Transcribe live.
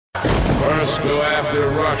First, go after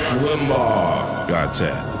Rush Limbaugh, God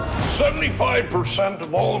said. 75%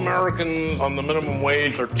 of all Americans on the minimum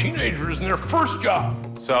wage are teenagers in their first job.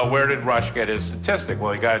 So where did Rush get his statistic?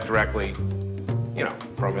 Well, he got it directly,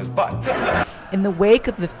 from his butt. In the wake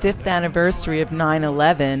of the 5th anniversary of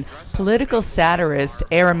 9/11, political satirist,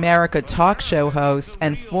 Air America talk show host,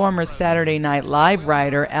 and former Saturday Night Live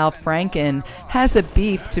writer Al Franken has a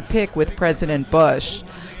beef to pick with President Bush.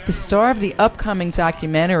 The star of the upcoming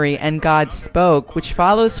documentary And God Spoke, which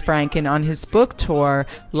follows Franken on his book tour,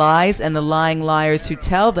 Lies and the Lying Liars Who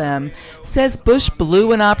Tell Them, says Bush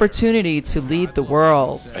blew an opportunity to lead the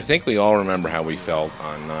world. I think we all remember how we felt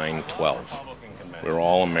on 9/12. We were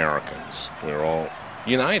all Americans. We were all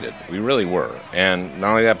united. We really were. And not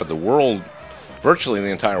only that, but the world, virtually the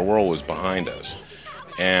entire world was behind us.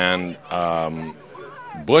 And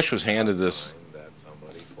Bush was handed this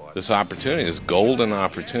opportunity, this golden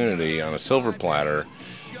opportunity on a silver platter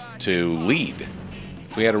to lead.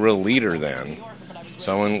 If we had a real leader then,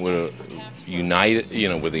 someone would have united,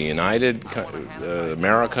 with a united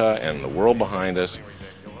America and the world behind us,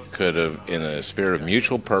 could have, in a spirit of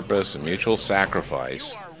mutual purpose and mutual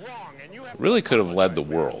sacrifice, really could have led the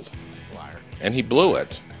world. And he blew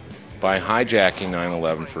it by hijacking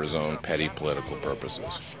 9/11 for his own petty political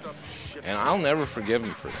purposes. And I'll never forgive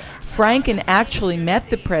him for that. Franken actually met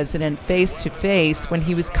the president face-to-face when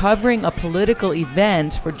he was covering a political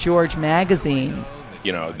event for George magazine.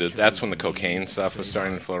 That's when the cocaine stuff was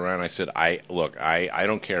starting to flow around. I said, I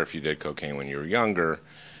don't care if you did cocaine when you were younger,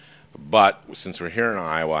 but since we're here in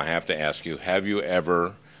Iowa, I have to ask you, have you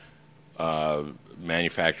ever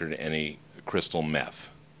manufactured any crystal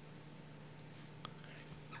meth?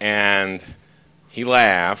 And he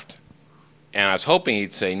laughed, and I was hoping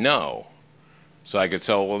he'd say no. So I could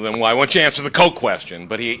say, well, then why won't you answer the Coke question?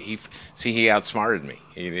 But he outsmarted me.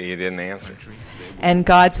 He didn't answer. And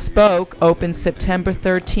God Spoke opens September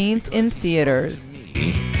 13th in theaters.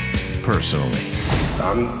 Personally,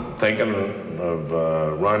 I'm thinking of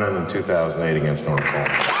running in 2008 against North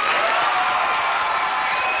Carolina.